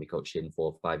that. I don't want to be coaching 4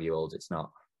 or 5-year-olds. It's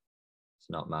not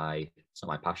my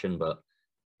passion, but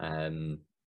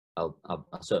I'll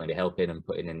certainly be helping and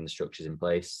putting in the structures in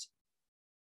place.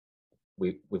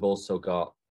 We've also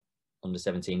got under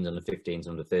 17s, under 15s,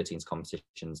 under 13s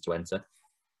competitions to enter.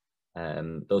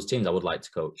 Those teams I would like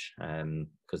to coach,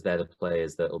 because they're the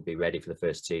players that will be ready for the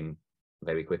first team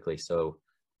very quickly. So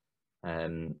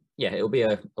yeah, it'll be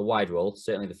a wide role.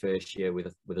 Certainly the first year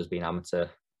with us being amateur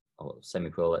or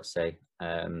semi-pro, let's say,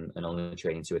 and only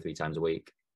training 2 or 3 times a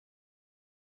week,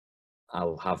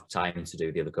 I'll have time to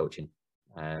do the other coaching.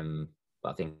 But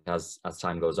I think as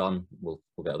time goes on, we'll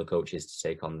get other coaches to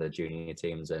take on the junior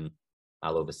teams, and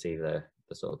I'll oversee the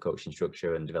sort of coaching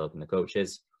structure and developing the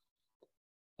coaches,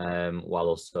 while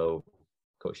also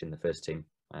coaching the first team.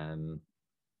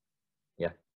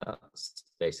 Yeah, that's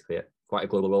basically it. Quite a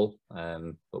global role,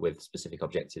 but with specific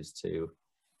objectives to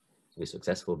be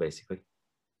successful, basically.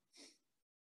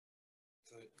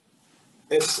 So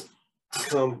let's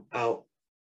come out,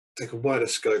 take a wider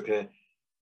scope here,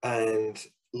 and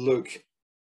look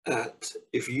at,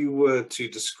 if you were to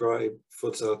describe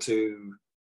futsal to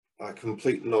a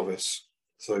complete novice,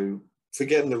 so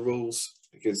forgetting the rules,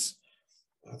 because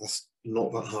that's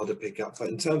not that hard to pick up, but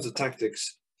in terms of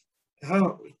tactics,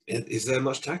 how is there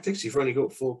much tactics? You've only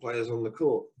got 4 players on the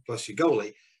court plus your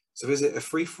goalie. So is it a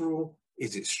free-for-all?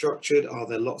 Is it structured? Are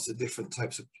there lots of different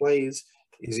types of plays?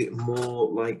 Is it more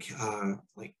like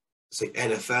say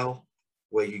NFL,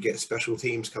 where you get special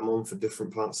teams come on for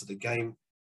different parts of the game?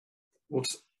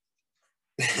 What's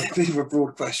a bit of a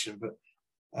broad question, but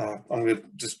I'm going to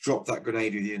just drop that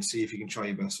grenade with you and see if you can try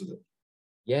your best with it.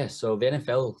 Yeah, so the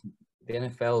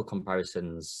NFL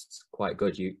comparison's quite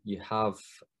good. You have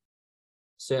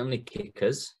certainly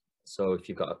kickers. So if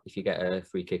you get a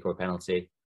free kick or a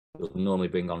penalty, you'll normally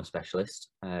bring on a specialist,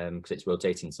 because it's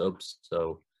rotating subs.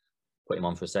 So put him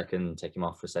on for a second, take him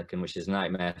off for a second, which is a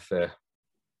nightmare for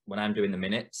when I'm doing the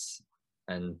minutes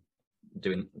and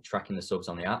tracking the subs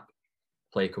on the app.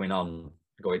 Player coming on,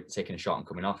 taking a shot and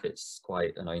coming off, it's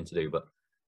quite annoying to do. But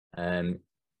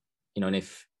and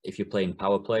if you're playing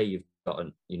power play, you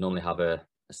normally have a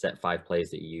set 5 plays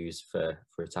that you use for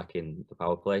attacking the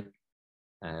power play.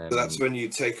 So that's when you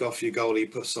take off your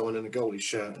goalie, put someone in a goalie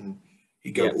shirt, and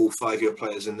you go all 5 of your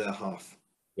players in their half.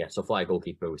 Yeah, so fly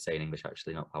goalkeeper we say in English,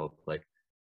 actually, not power play.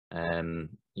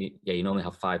 You normally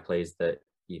have 5 plays that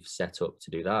you've set up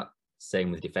to do that.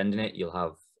 Same with defending it. You'll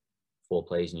have 4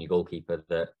 plays in your goalkeeper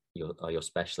that are your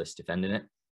specialists defending it.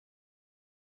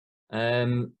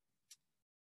 And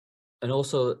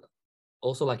also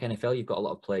like NFL, you've got a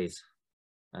lot of plays.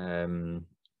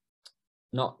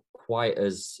 Not quite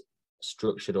as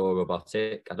structured or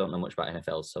robotic. I don't know much about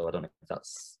NFL, so I don't know if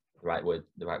that's the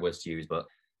right words to use, but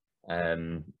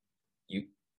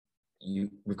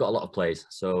we've got a lot of plays.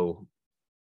 So,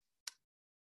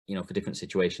 for different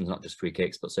situations, not just free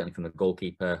kicks, but certainly from the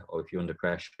goalkeeper, or if you're under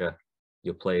pressure,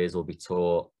 your players will be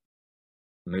taught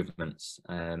movements.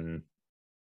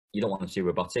 You don't want them to be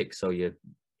robotic, so you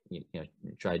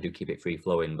try to keep it free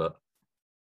flowing, but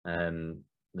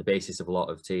the basis of a lot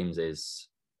of teams is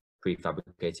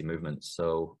prefabricated movements.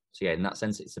 So yeah, in that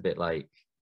sense, it's can be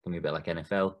a bit like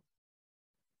NFL.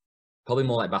 Probably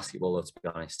more like basketball, though, to be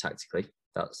honest, tactically.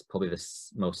 That's probably the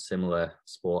most similar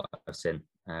sport I've seen,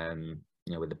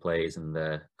 with the plays and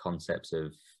the concepts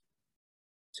of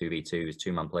 2v2s,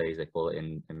 2-man plays, they call it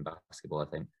in basketball, I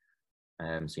think.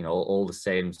 So, all the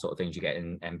same sort of things you get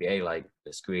in NBA, like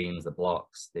the screens, the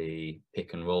blocks, the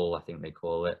pick and roll, I think they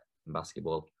call it in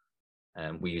basketball.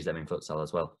 We use them in futsal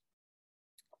as well.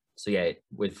 So yeah,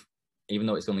 even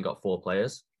though it's only got 4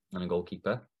 players and a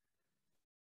goalkeeper,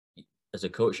 as a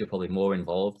coach, you're probably more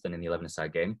involved than in the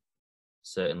 11-a-side game.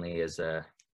 Certainly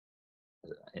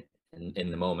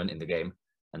in the moment in the game,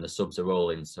 and the subs are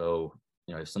rolling. So,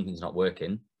 if something's not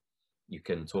working, you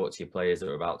can talk to your players that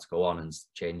are about to go on and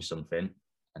change something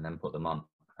and then put them on.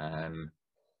 So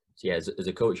yeah, as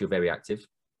a coach, you're very active.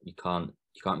 You can't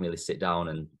really sit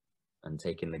down and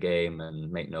take in the game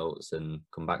and make notes and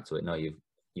come back to it. No, you've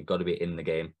got to be in the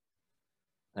game.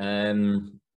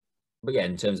 But yeah,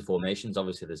 in terms of formations,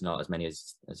 obviously there's not as many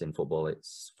as in football.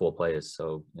 It's 4 players,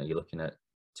 so you're looking at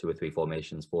 2 or 3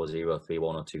 formations: 4-0, 3-1,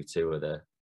 or 2-2 are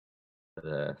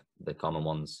the common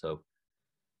ones. So,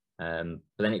 but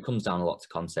then it comes down a lot to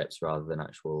concepts rather than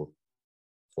actual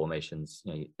formations.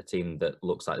 A team that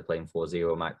looks like they're playing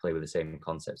 4-0 might play with the same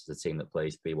concepts as a team that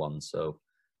plays 3-1. So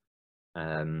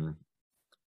yeah,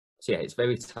 it's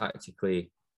very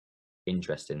tactically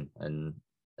interesting, and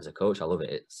as a coach, I love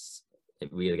it.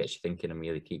 It really gets you thinking and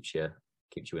really keeps you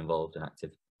involved and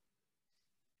active.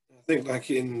 I think,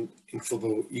 like in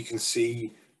football, you can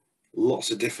see lots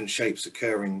of different shapes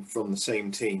occurring from the same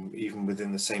team, even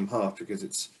within the same half, because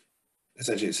it's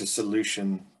essentially a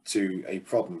solution to a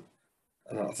problem.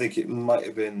 And I think it might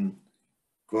have been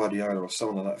Guardiola or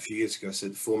someone like that a few years ago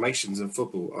said formations in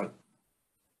football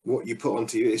what you put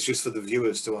onto you, it's just for the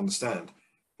viewers to understand.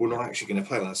 We're not actually going to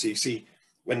play like that. So you see,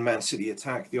 when Man City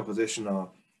attack, the opposition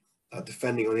are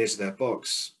defending on the edge of their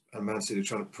box, and Man City are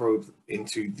trying to probe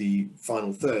into the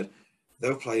final third,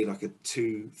 they'll play like a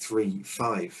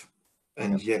 2-3-5.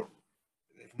 And yet,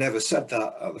 they've never said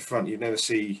that at the front. You never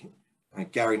see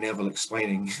Gary Neville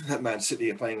explaining that Man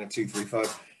City are playing a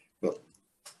 2-3-5. But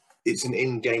it's an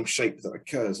in-game shape that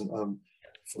occurs. And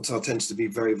futsal tends to be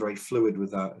very, very fluid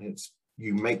with that. And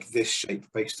you make this shape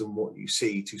based on what you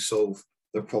see to solve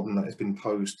the problem that has been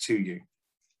posed to you.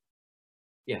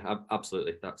 Yeah,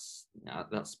 absolutely. That's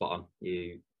spot on.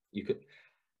 You could,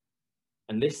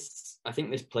 and I think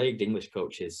this plagued English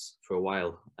coaches for a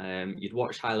while. You'd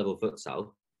watch high-level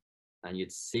futsal, and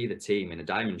you'd see the team in a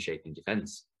diamond shape in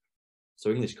defence. So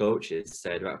English coaches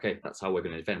said, right, okay, that's how we're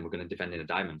going to defend. We're going to defend in a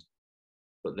diamond.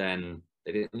 But then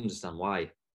they didn't understand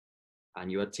why.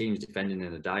 And you had teams defending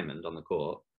in a diamond on the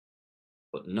court,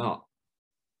 but not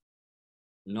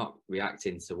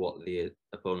reacting to what the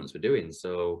opponents were doing.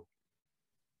 So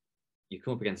you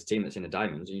come up against a team that's in a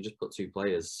diamond, and you just put 2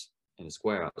 players in a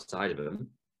square outside of them,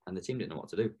 and the team didn't know what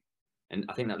to do. And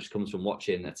I think that just comes from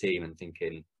watching a team and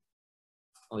thinking,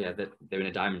 oh yeah, they're in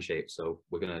a diamond shape, so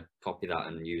we're going to copy that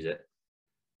and use it,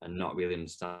 and not really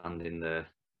understanding the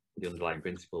underlying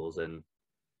principles. And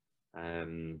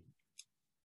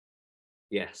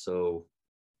yeah, so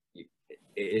it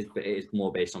is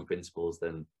more based on principles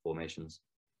than formations.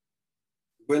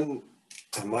 When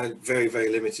my very, very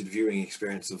limited viewing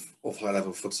experience of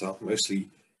high-level futsal, mostly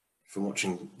from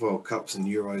watching World Cups and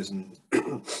Euros and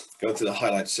going through the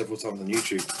highlights several times on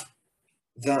YouTube,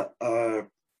 that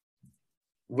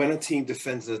when a team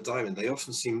defends in a diamond, they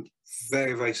often seem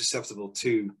very, very susceptible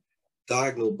to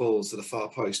diagonal balls to the far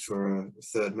post for a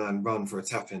third-man run for a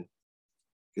tap-in,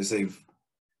 because it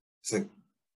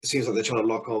seems like they're trying to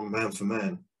lock on man for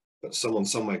man. but someone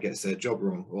somewhere gets their job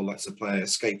wrong or lets a player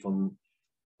escape on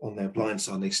their blind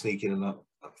side, they sneak in that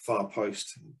far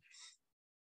post.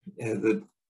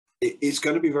 It's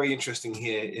going to be very interesting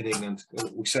here in England.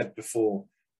 We said before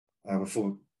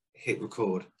we hit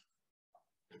record,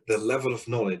 the level of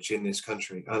knowledge in this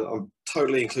country, and I'm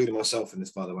totally including myself in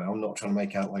this, by the way. I'm not trying to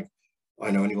make out like I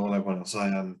know anyone else. I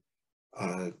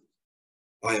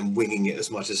am winging it as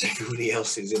much as everybody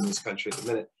else is in this country at the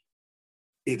minute.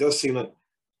 It does seem like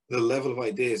the level of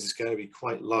ideas is going to be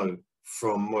quite low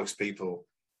from most people,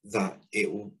 that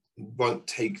won't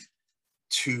take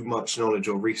too much knowledge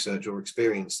or research or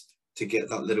experience to get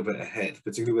that little bit ahead,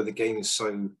 particularly where the game is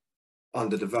so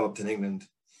underdeveloped in England,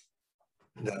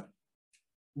 that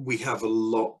we have a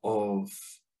lot of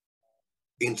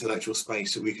intellectual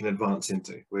space that we can advance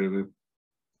into. We're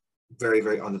very,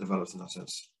 very underdeveloped in that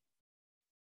sense.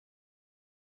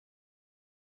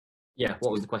 Yeah,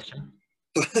 what was the question?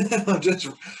 I'm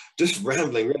just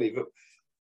rambling, really, but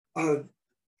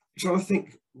trying to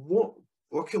think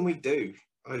what can we do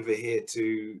over here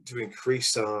to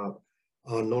increase our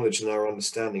knowledge and our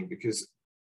understanding, because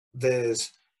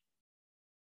there's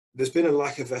been a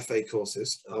lack of FA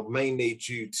courses, mainly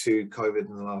due to COVID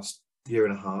in the last year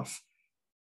and a half,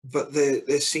 but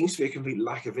there seems to be a complete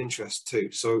lack of interest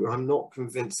too. So I'm not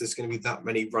convinced there's going to be that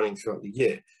many running throughout the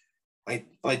year.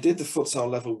 I did the futsal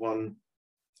level 1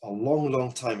 a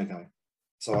long time ago,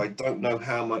 so I don't know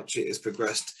how much it has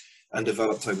progressed and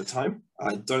developed over time.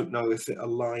 I don't know if it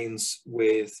aligns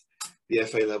with the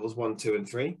FA levels 1, 2, and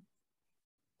 3.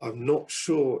 I'm not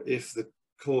sure if the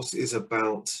course is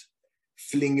about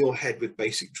filling your head with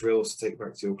basic drills to take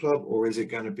back to your club, or is it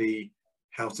going to be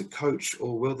how to coach,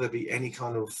 or will there be any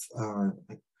kind of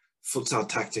futsal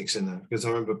tactics in there? Because I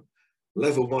remember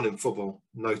level 1 in football,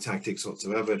 no tactics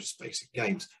whatsoever, just basic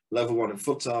games. Level 1 in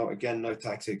futsal, again, no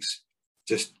tactics,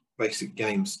 just basic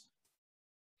games.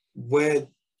 Where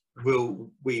will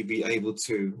we be able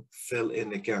to fill in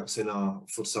the gaps in our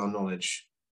futsal knowledge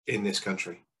in this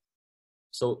country?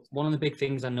 So one of the big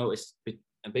things I noticed,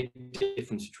 a big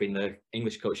difference between the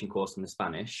English coaching course and the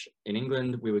Spanish. In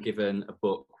England, we were given a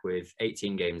book with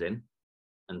 18 games in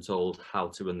and told how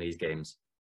to run these games,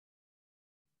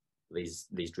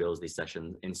 these drills, these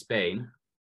sessions. In Spain,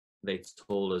 they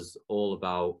told us all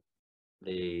about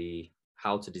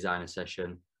how to design a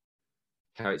session,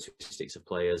 characteristics of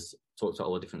players, talked about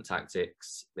all the different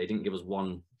tactics. They didn't give us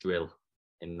one drill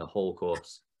in the whole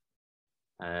course.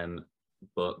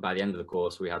 But by the end of the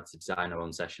course, we had to design our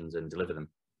own sessions and deliver them.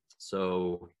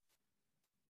 So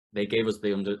they gave us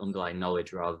the underlying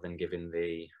knowledge rather than giving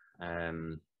the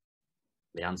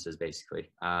answers,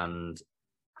 basically. And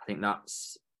I think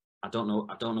that's, I don't know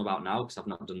about now, because I've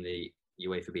not done the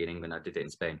UEFA in England. I did it in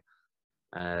Spain.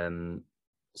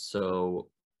 So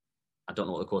I don't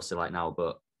know what the courses are like now,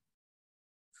 but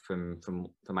from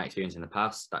my experience in the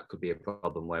past, that could be a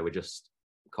problem where we're just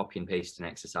copy and pasting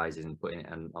exercises and putting it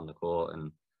on the court.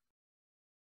 And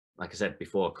like I said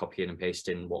before, copying and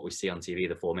pasting what we see on TV,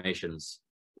 the formations,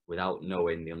 without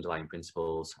knowing the underlying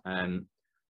principles. The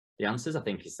answers, I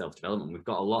think, is self-development. We've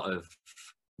got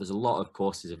there's a lot of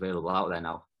courses available out there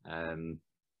now.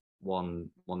 One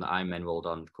that I'm enrolled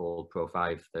on called Pro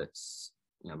 5 that's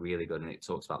really good, and it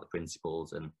talks about the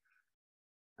principles and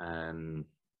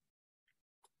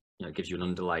it gives you an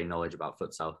underlying knowledge about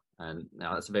futsal, and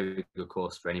that's a very good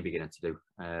course for any beginner to do.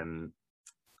 And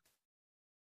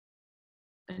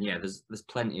yeah, there's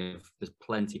plenty of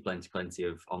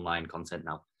online content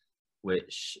now,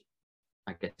 which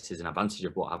I guess is an advantage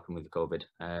of what happened with COVID.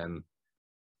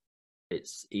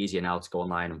 It's easier now to go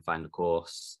online and find the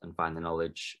course and find the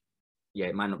knowledge. Yeah,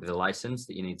 it might not be the license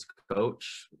that you need to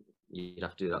coach. You'd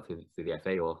have to do that through the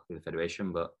FA or through the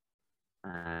federation, but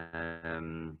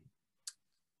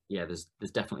yeah, there's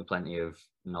definitely plenty of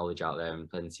knowledge out there and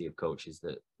plenty of coaches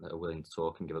that are willing to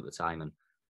talk and give up the time, and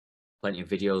plenty of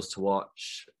videos to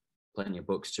watch, plenty of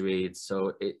books to read.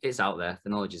 So it's out there. The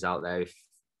knowledge is out there. If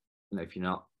you're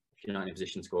not in a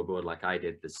position to go abroad like I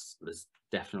did, there's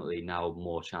definitely now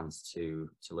more chance to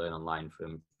learn online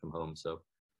from home. So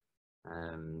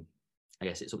I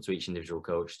guess it's up to each individual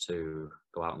coach to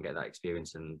go out and get that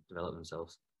experience and develop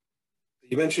themselves.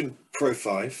 You mentioned Pro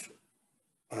 5.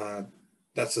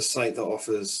 That's a site that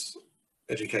offers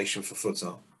education for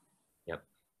futsal. Yep,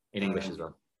 in English as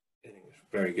well. In English,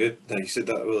 very good. Now, you said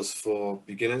that was for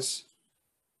beginners.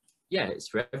 Yeah, it's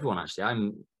for everyone actually.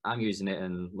 I'm using it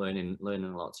and learning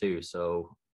a lot too.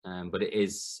 So, but it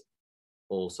is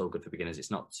also good for beginners. It's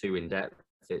not too in depth.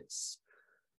 It's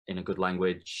in a good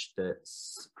language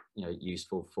that's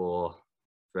useful for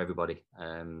everybody.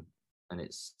 And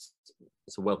it's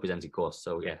a well presented course.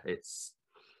 So yeah, it's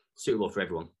suitable for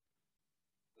everyone.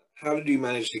 How did you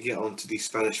manage to get onto the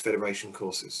Spanish Federation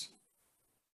courses?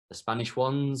 The Spanish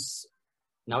ones,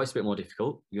 now it's a bit more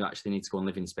difficult. You actually need to go and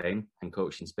live in Spain and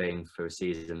coach in Spain for a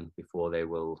season before they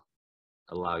will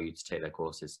allow you to take their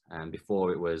courses. And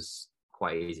before, it was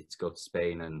quite easy to go to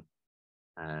Spain and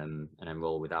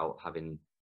enroll without having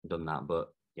done that.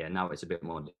 But yeah, now it's a bit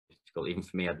more difficult. Even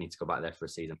for me, I'd need to go back there for a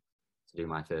season to do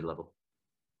my third level.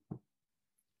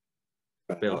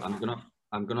 Bill,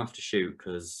 I'm gonna have to shoot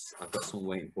because I've got someone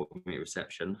waiting for me at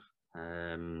reception.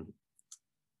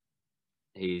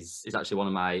 He's actually one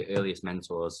of my earliest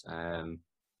mentors.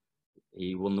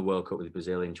 He won the World Cup with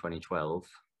Brazil in 2012.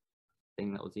 I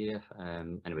think that was the year.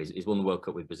 Anyways, he's won the World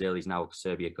Cup with Brazil. He's now a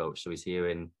Serbia coach, so he's here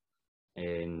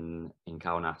in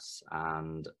Kaunas,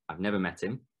 and I've never met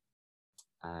him,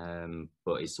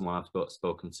 but he's someone I've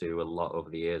spoken to a lot over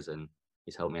the years, and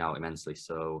he's helped me out immensely.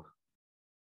 So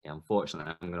yeah,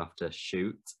 unfortunately, I'm gonna have to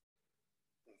shoot.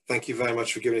 Thank you very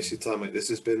much for giving us your time, mate. This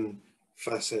has been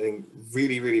fascinating.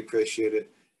 Really, really appreciate it.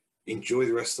 Enjoy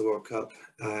the rest of the World Cup,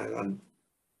 and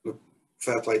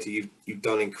fair play to you. You've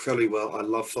done incredibly well. I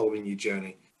love following your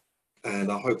journey,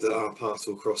 and I hope that our paths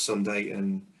will cross someday,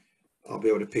 and I'll be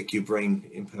able to pick your brain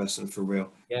in person for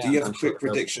real. Yeah, do you have a quick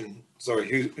prediction? Sorry,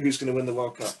 who's going to win the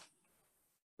World Cup?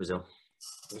 Brazil.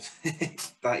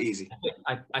 That easy.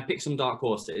 I picked some dark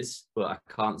horses, but I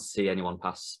can't see anyone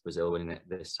past Brazil winning it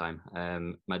this time.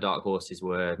 My dark horses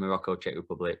were Morocco, Czech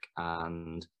Republic,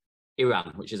 and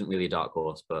Iran, which isn't really a dark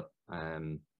horse, but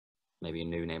maybe a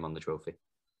new name on the trophy.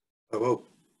 Oh, well,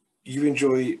 you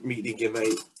enjoy meeting your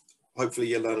mate. Hopefully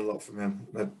you'll learn a lot from him.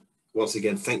 And once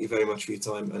again, thank you very much for your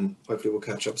time, and hopefully we'll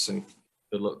catch up soon.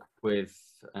 Good luck with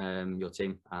your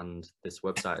team and this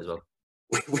website as well.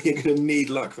 We're going to need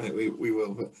luck, mate. We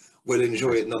will, but we'll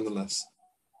enjoy it nonetheless.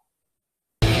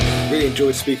 Really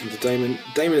enjoyed speaking to Damon.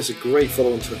 Damon is a great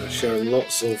follow on Twitter, sharing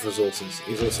lots of resources.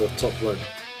 He's also a top bloke.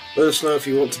 Let us know if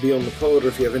you want to be on the pod or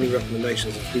if you have any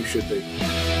recommendations of who should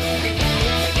be.